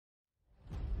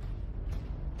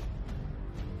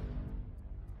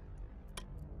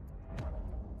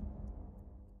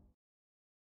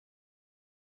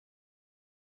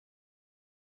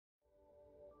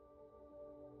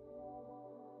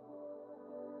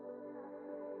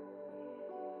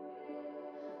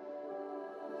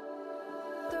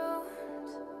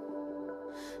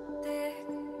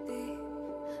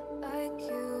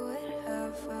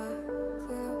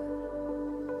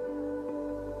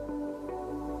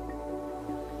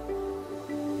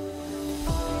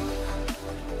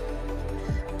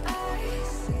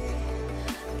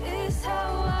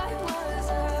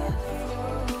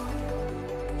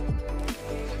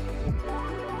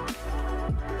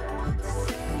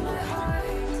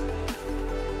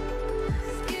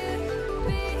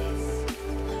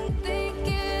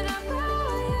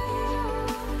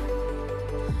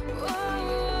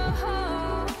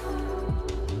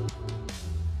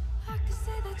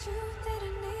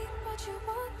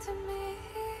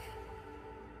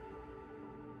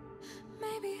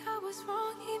was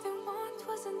wrong, even want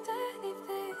wasn't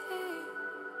anything.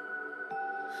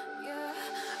 Yeah,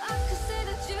 I could say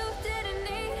that you didn't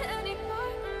need any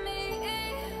more of me.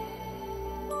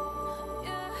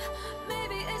 Yeah,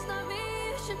 maybe it's not me,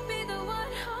 you should be the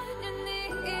one on your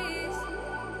knees.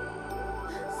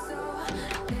 So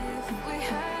if we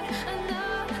had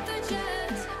another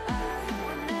chance, I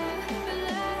would never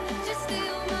let you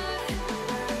steal my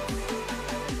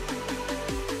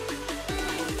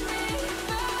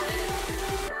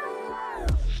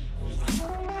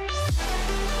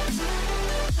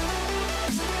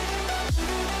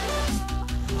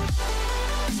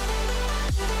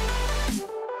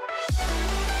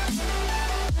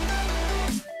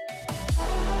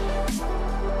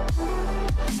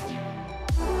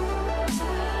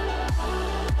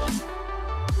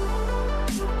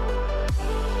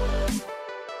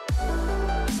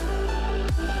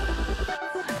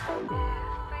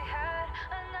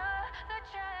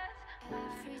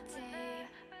Every day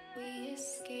we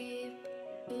escape,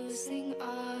 losing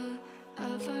all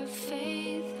of our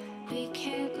faith. We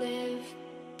can't live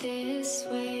this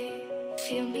way.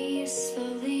 Feel me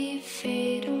slowly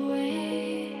fade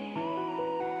away.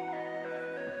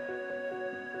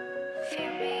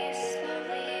 Feel me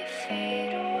slowly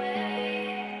fade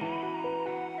away.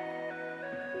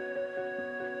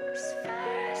 As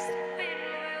far as the wind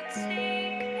will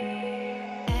take me.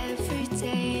 Every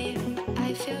day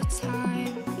I feel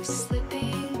time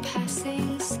slipping,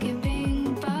 passing,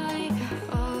 skipping by.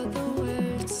 All the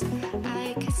words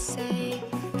I could say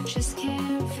just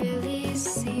can't really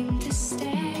seem to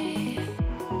stay.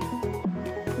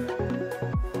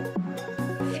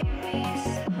 Feel me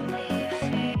slowly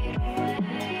fade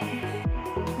away.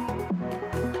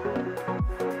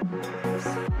 As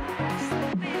far as the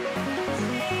wind will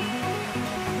take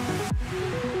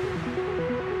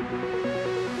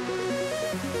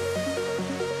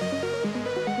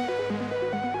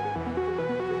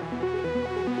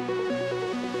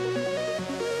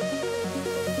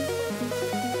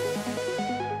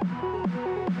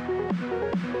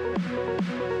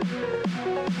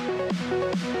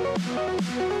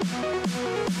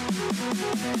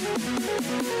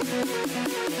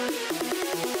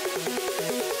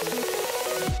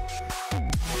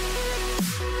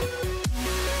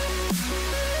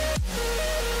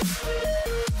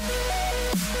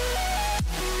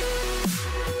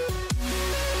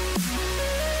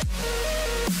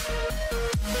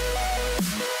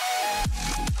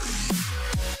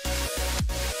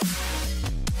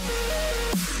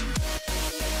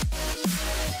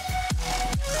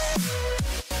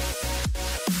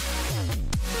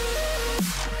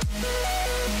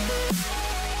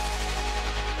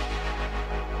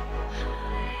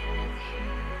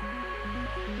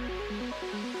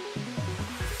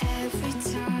every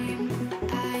time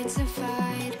I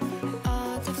divide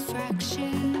all the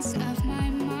fractions of my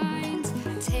mind,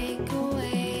 take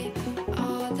away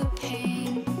all the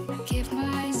pain, give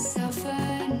myself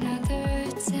another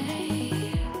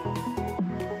day.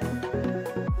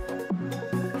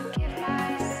 Give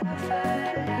myself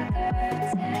another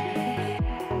day.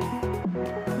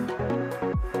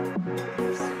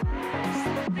 As far as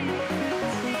the wind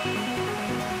will take.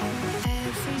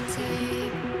 Every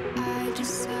day I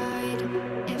decide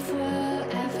if we'll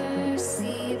ever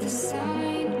see the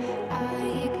sign. I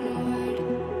ignored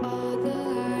all the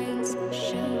lines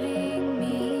showing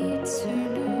me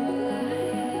eternal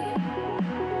light.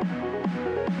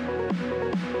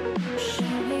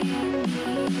 Showing me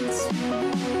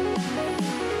eternal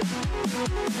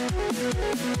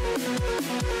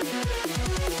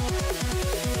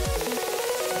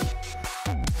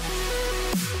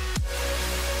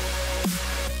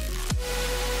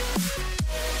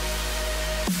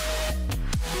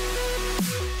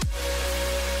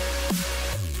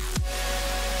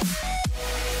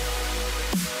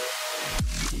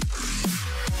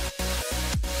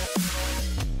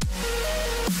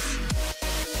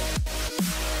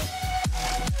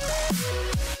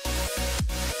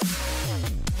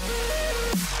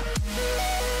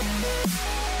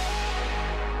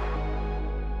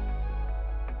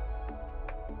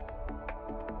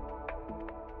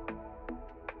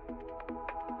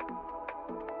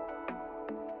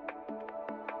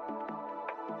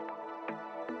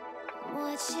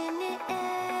watching it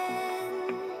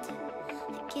end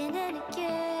again and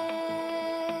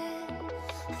again.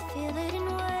 I feel it in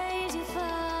waves, you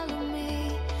follow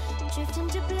me, drifting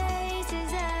to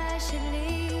places I should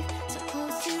leave. So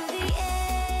close to the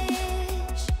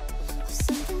edge of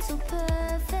something so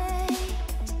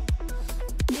perfect.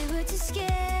 We were too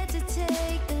scared to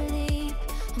take the leap.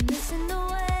 I'm missing the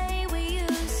way we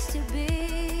used to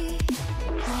be.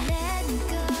 Let me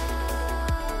go.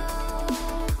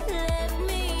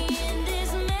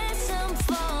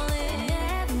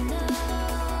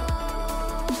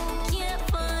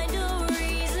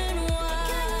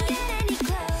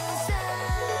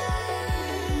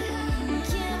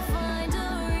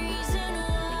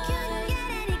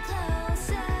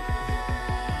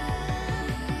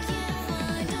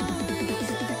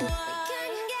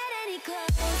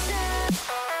 closer.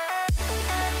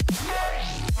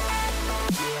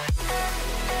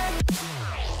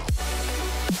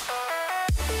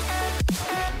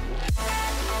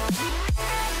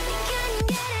 We couldn't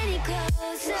get any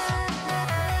closer.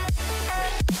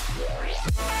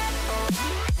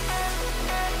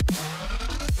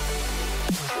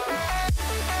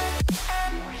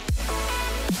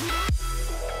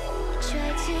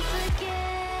 Tried to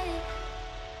forget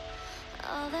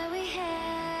all that we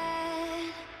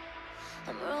had.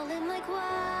 I'm rolling like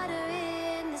water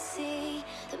in the sea.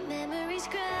 The memories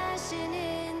crashing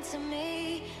into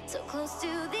me. So close to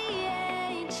the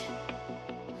edge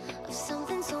of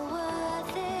something so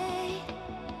worth it.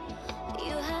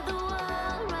 You had the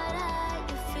world right at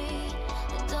your feet.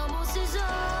 It almost is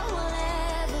all we'll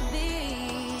ever be.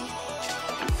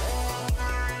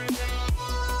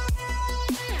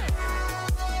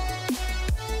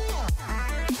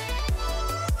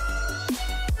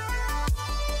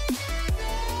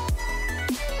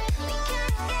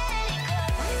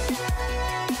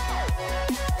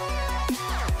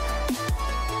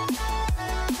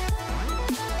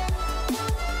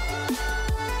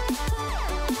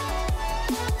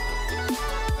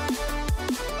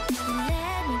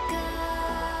 Let me go.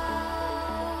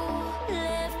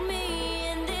 Left me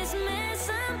in this mess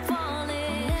I'm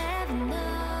falling. Never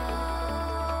know.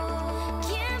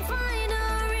 Can't find a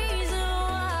reason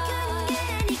why. Couldn't get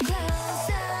any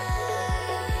closer.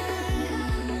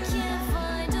 Can't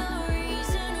find a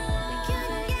reason why.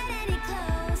 Couldn't get any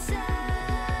closer.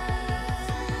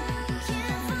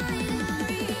 Can't find a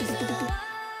reason why.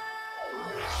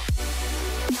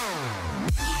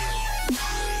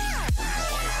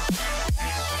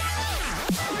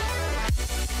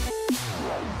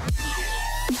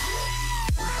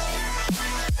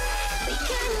 We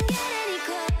couldn't get any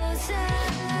closer.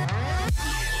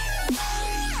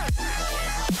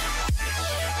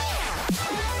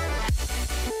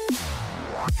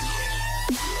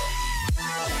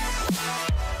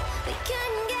 We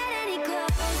couldn't get any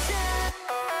closer.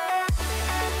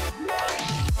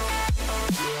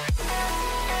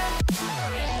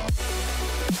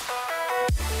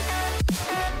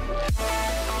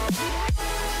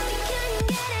 We couldn't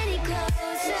get any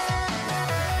closer.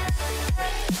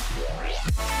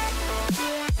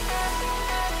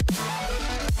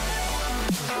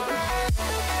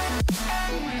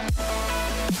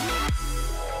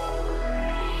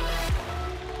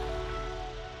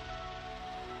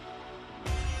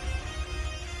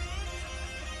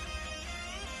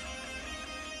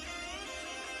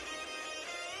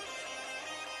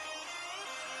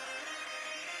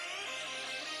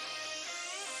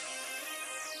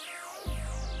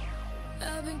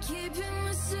 I've been keeping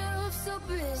myself so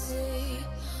busy,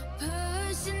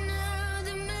 pushing out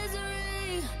the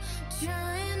misery,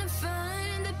 trying to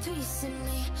find the peace in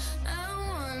me. I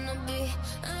wanna be,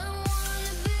 I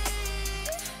wanna be,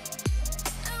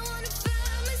 I wanna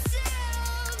find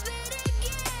myself, but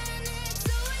again, it's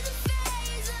always a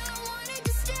phase. I wanted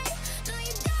to stay, no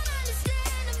you don't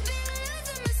understand. I've been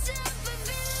losing myself, I've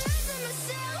been losing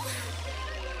myself.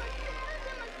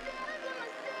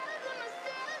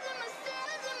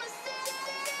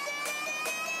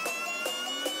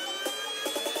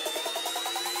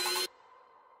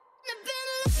 I've been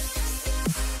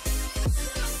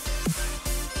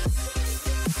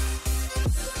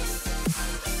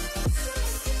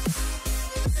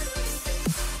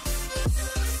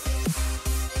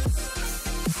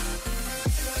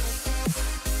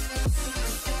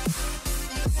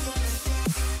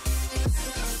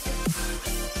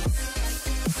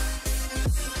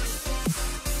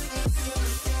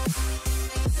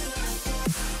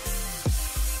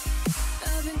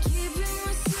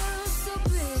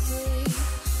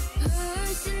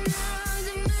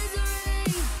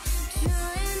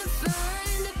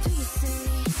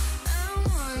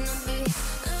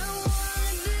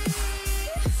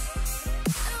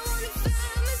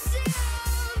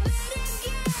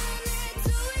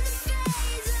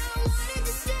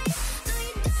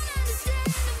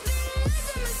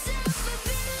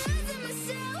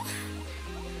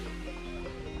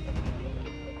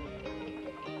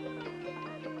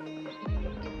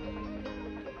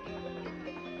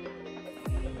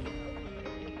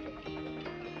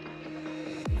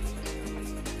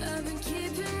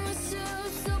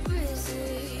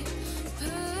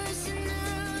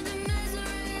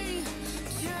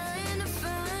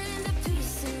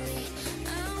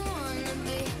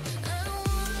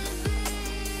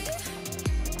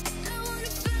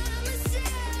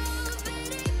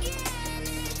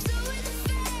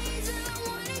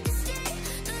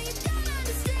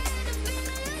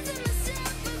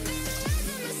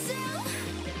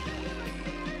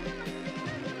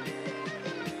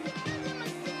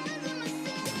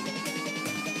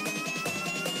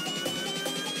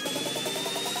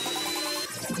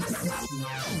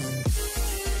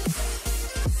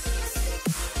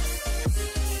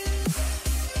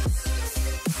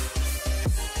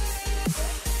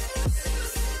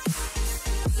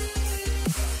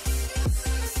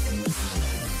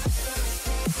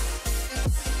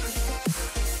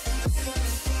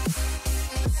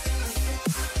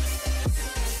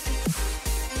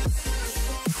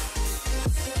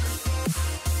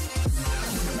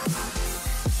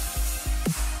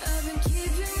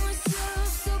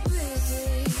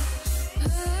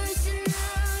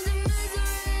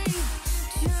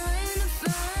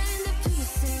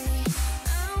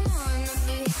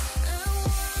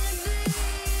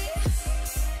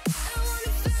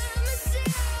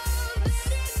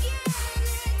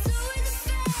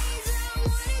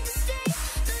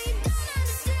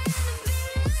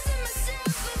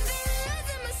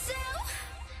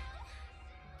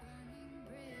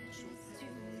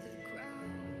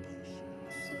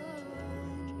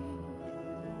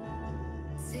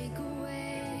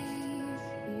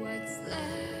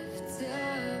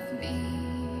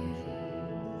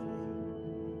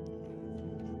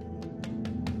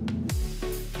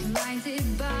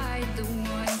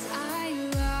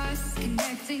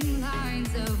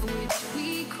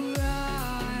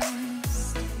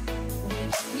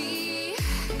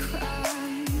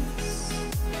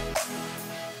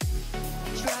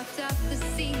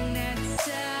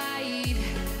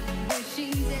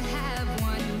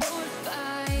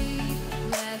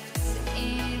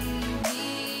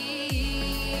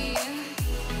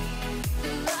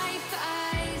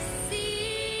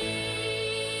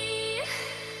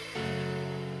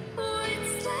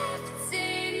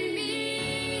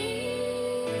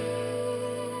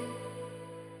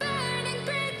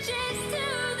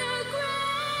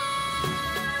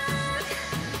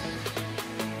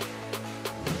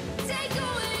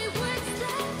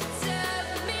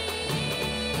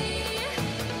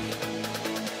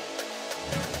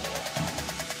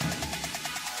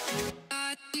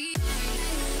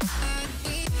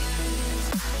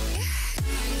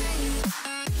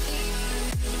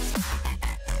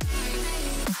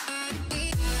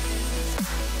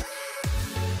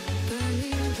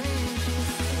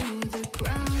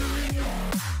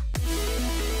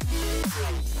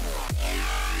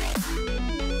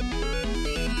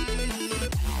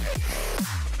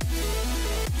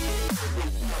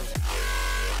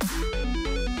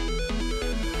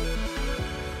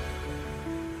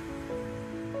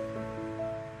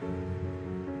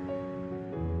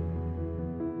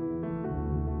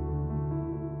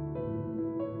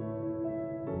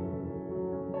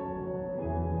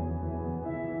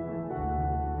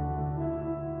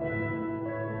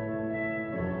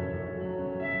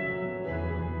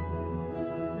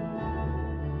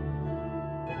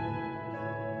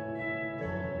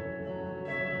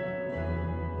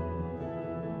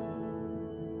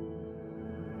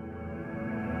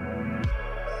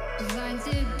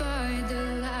blinded by the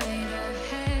light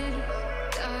ahead.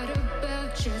 Thought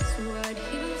about just what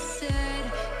you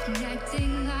said.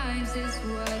 Connecting lives is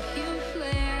what you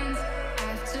planned.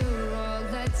 After all,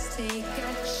 let's take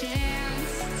a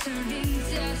chance. Turning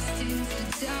dust into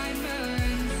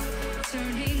diamonds.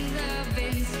 Turning love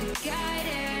into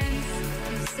guidance.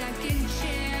 A second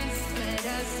chance, let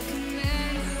us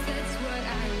commence. That's what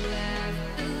I love.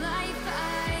 The life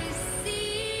I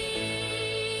see.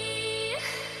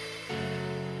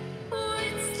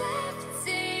 What's left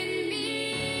in me?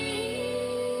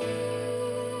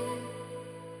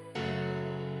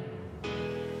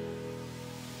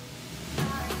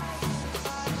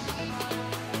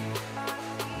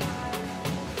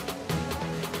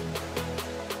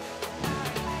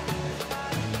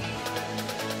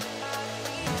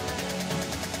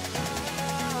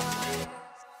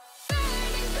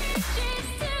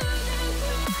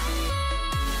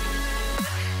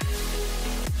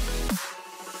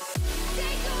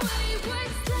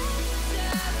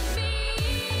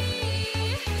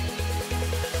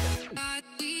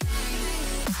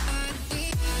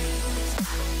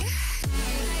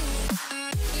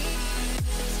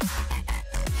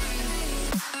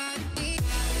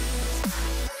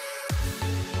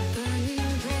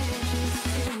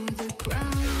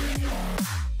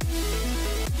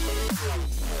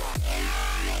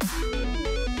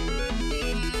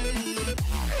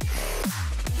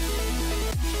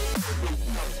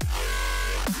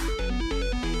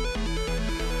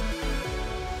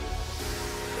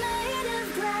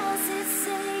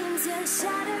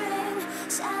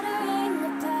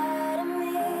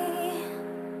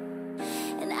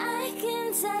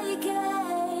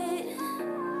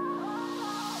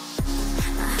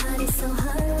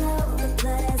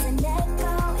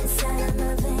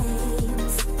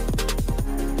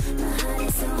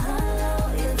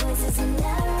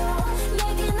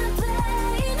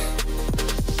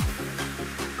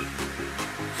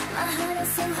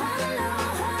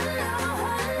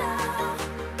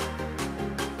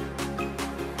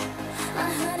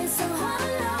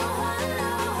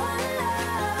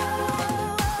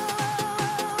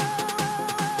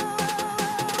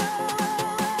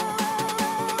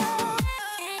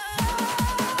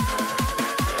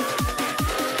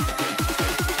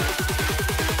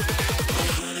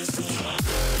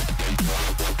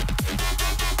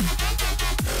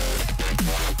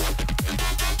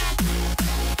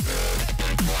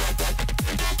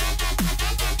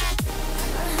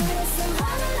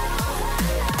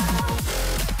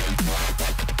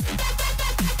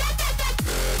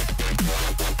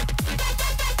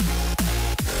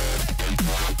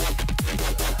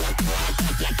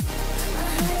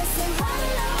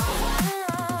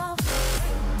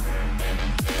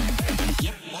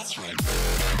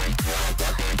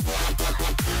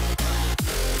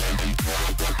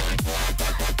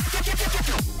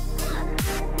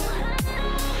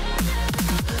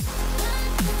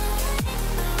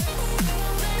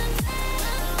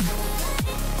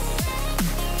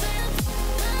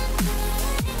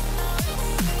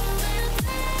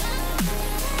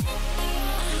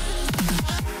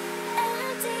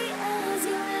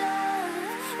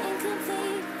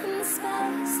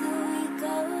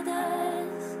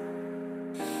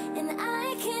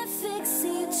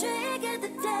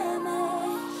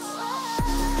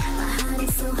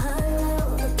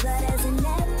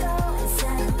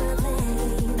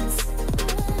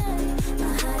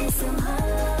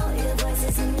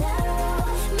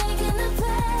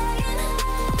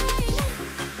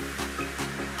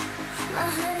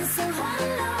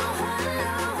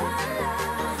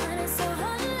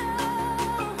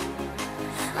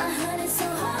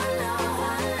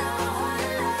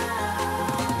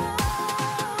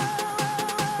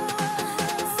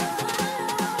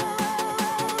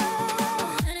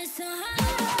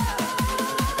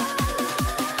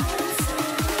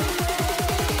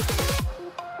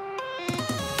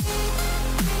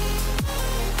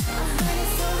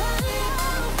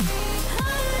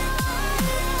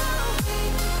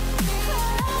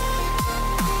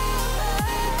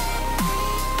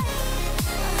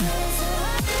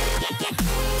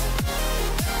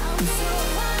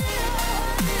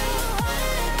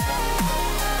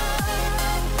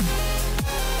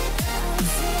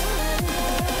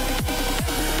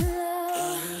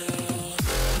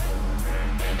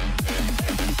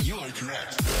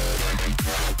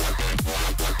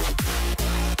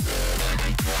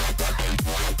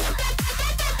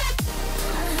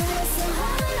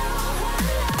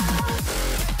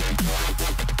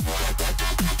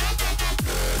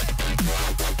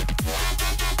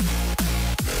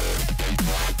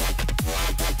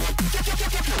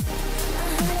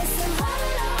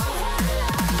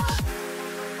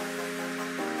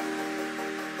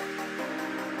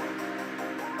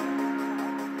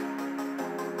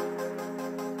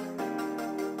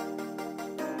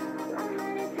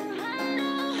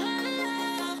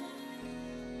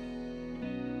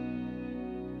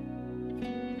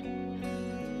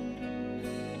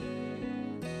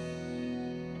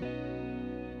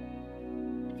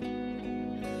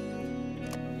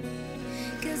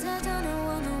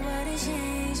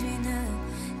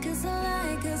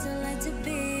 to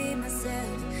be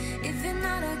myself. If you're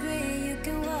not agree, you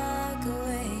can walk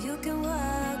away. You can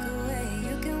walk away.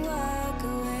 You can walk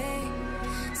away.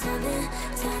 Something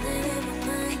in my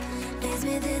mind leads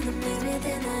me then,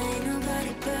 ain't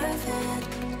nobody perfect.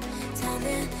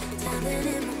 Something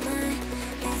in my mind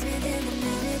leads me then,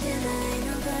 ain't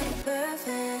nobody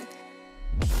perfect.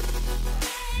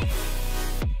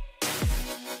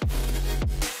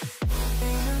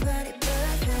 Ain't nobody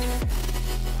perfect.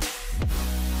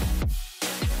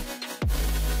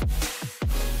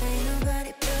 Ain't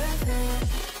nobody perfect.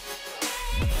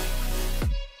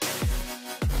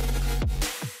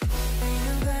 Ain't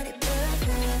nobody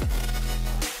perfect.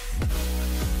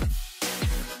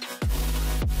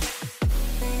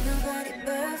 Ain't nobody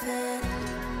perfect.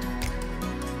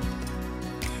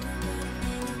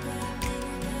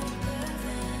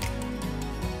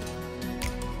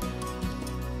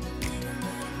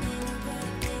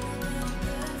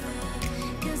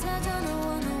 Cause I don't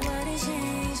want nobody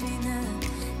change me now.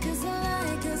 Cause I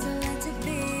like to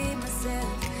be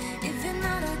myself. If you're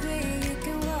not agree, you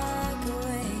can walk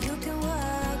away. You can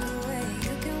walk away.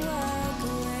 You can walk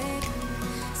away.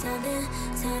 Something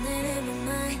in my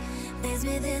mind leads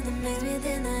me then,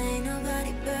 ain't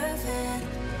nobody perfect.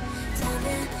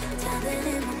 Something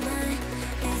in my mind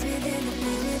leads me then,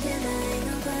 ain't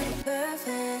nobody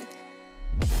perfect.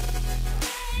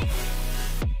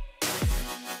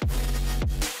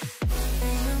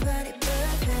 Ain't nobody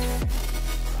perfect.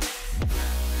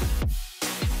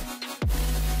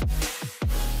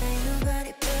 Ain't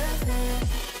nobody perfect.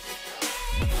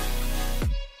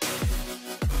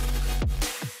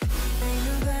 Ain't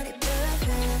nobody perfect.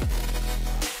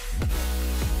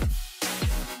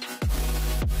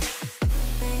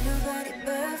 Ain't nobody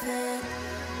perfect.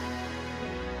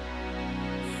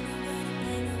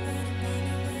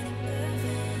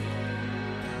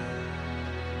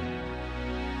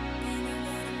 Ain't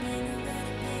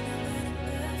nobody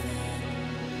perfect.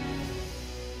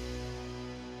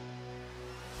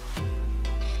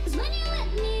 Cause when you're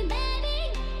with me, baby,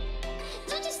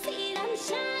 don't you see I'm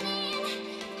shining?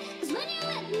 Cause when you're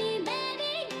with me,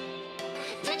 baby,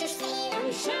 don't you see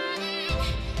I'm shining?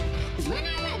 Cause when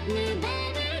you're with me,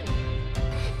 baby,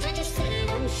 don't you see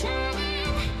I'm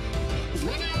shining? Cause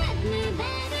when you're with me,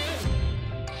 baby,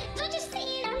 don't you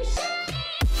see I'm shining?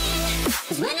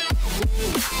 Cause when you're with me,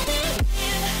 baby,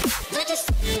 don't you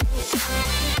see I'm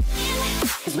shining?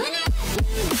 Cause when you're with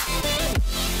me, baby,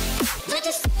 don't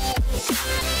you see I'm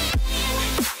shining?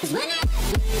 Cause when you're with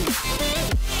me, baby,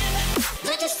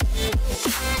 don't you see I'm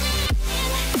shining?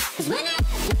 Cause when you're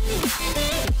with me,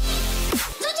 baby,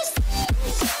 don't you see I'm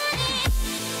shining?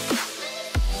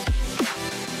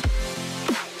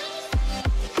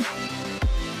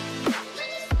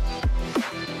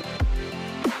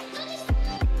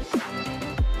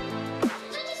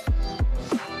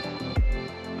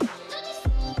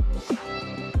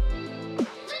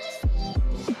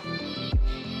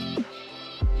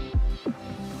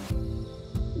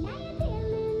 Now you're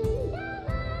dealing in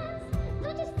diamonds.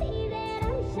 Don't you see that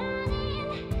I'm shining?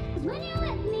 'Cause when you're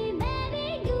with me, baby,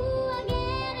 you are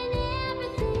getting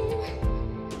everything.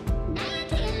 Now you're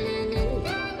dealing in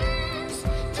diamonds.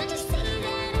 Don't you see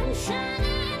that I'm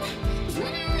shining? 'Cause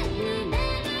when you're with me,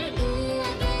 baby, you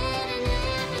are getting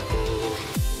everything.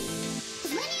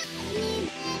 'Cause when you're with me,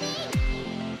 baby,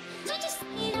 don't you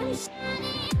see that I'm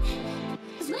shining?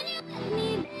 'Cause when you're with me,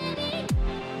 baby,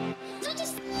 don't you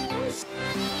see I'm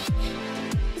shining?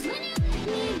 'Cause when you're with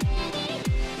me, baby,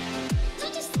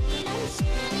 don't you see I'm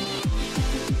shining?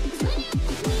 'Cause when you're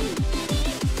with me,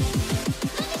 baby,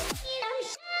 don't you see I'm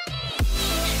shining?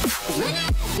 'Cause when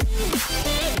you're with me,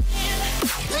 baby,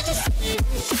 don't you see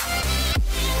I'm shining?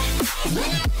 'Cause when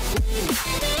you're with me,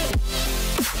 baby,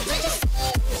 don't you see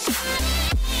I'm shining?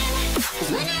 'Cause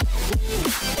when you're with me,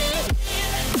 baby,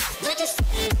 don't you see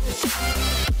I'm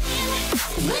shining?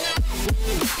 'Cause when you're with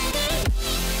me, baby,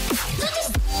 don't you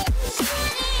see I'm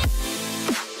shining?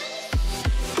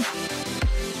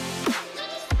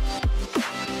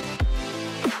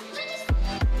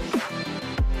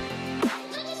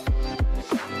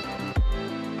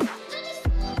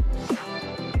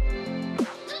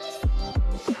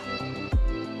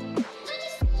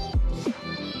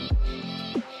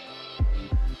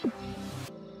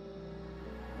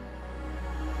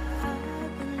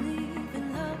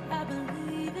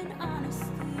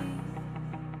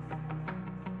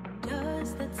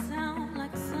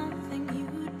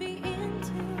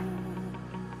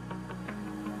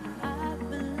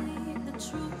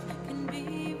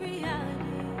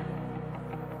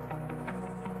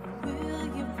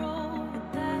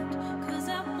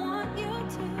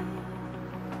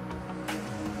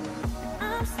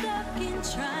 I'm stuck in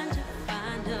trying to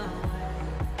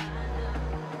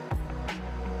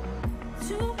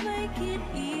it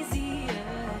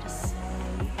easier to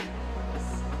say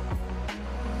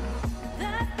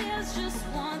that there's just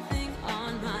one thing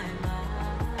on my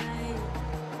mind,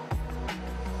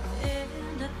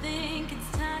 and I think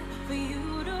it's time for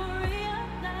you to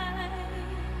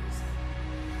realize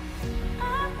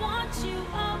I want you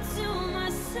all to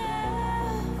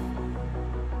myself.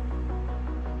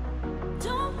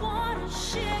 Don't wanna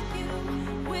share you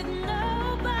with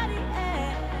nobody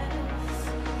else.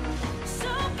 So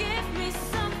give me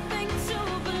something to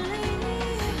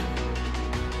believe.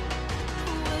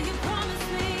 Will you promise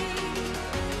me?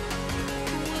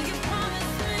 Will you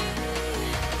promise me?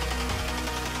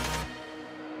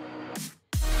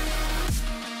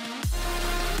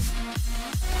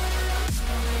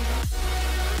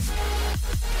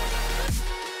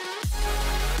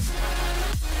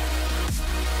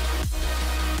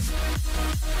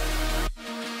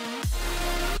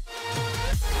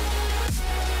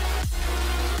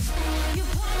 You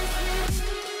promise me?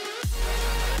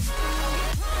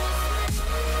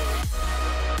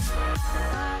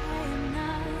 I am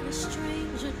not a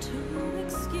stranger to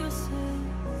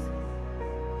excuses.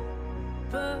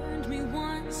 Burned me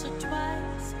once or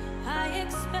twice, I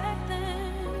expect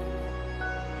them.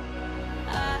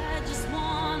 I just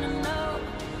wanna know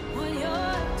what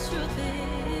your truth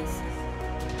is.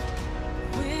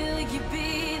 Will you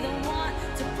be the one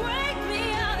to break me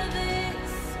out of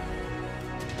this?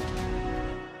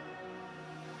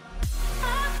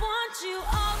 I want you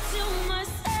all to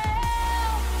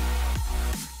myself.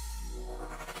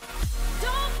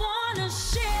 Don't wanna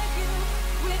share you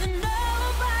with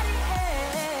nobody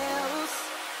else.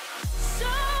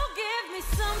 So give me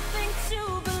something to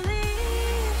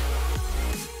believe.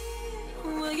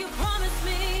 Will you promise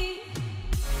me?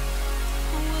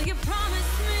 Will you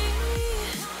promise me?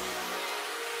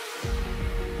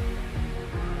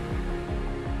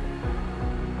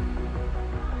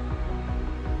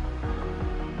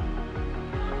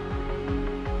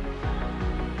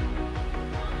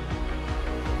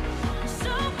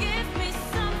 So give me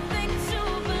something to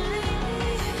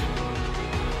believe.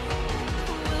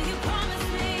 Will you promise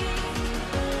me?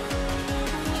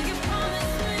 Will you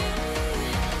promise me?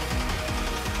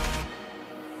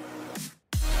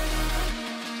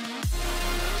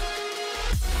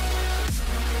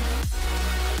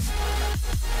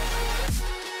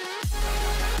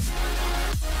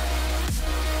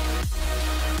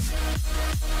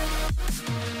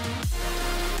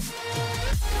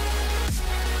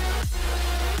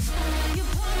 Will you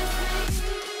promise me?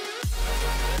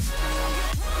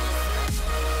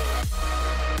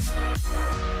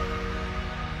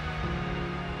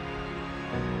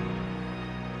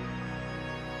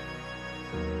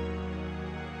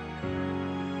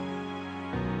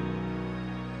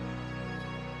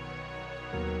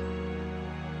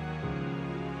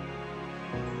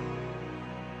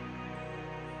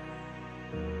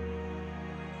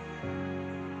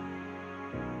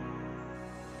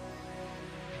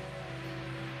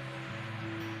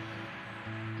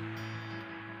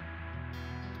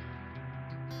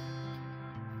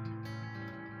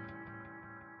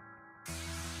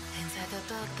 Inside the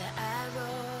book that I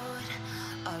wrote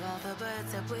are all the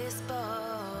words that we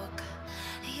spoke,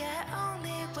 yet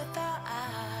only with our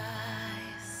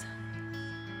eyes.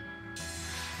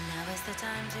 Now is the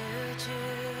time to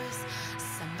choose.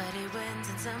 Somebody wins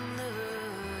and some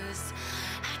lose.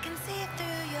 I can see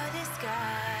through your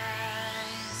disguise.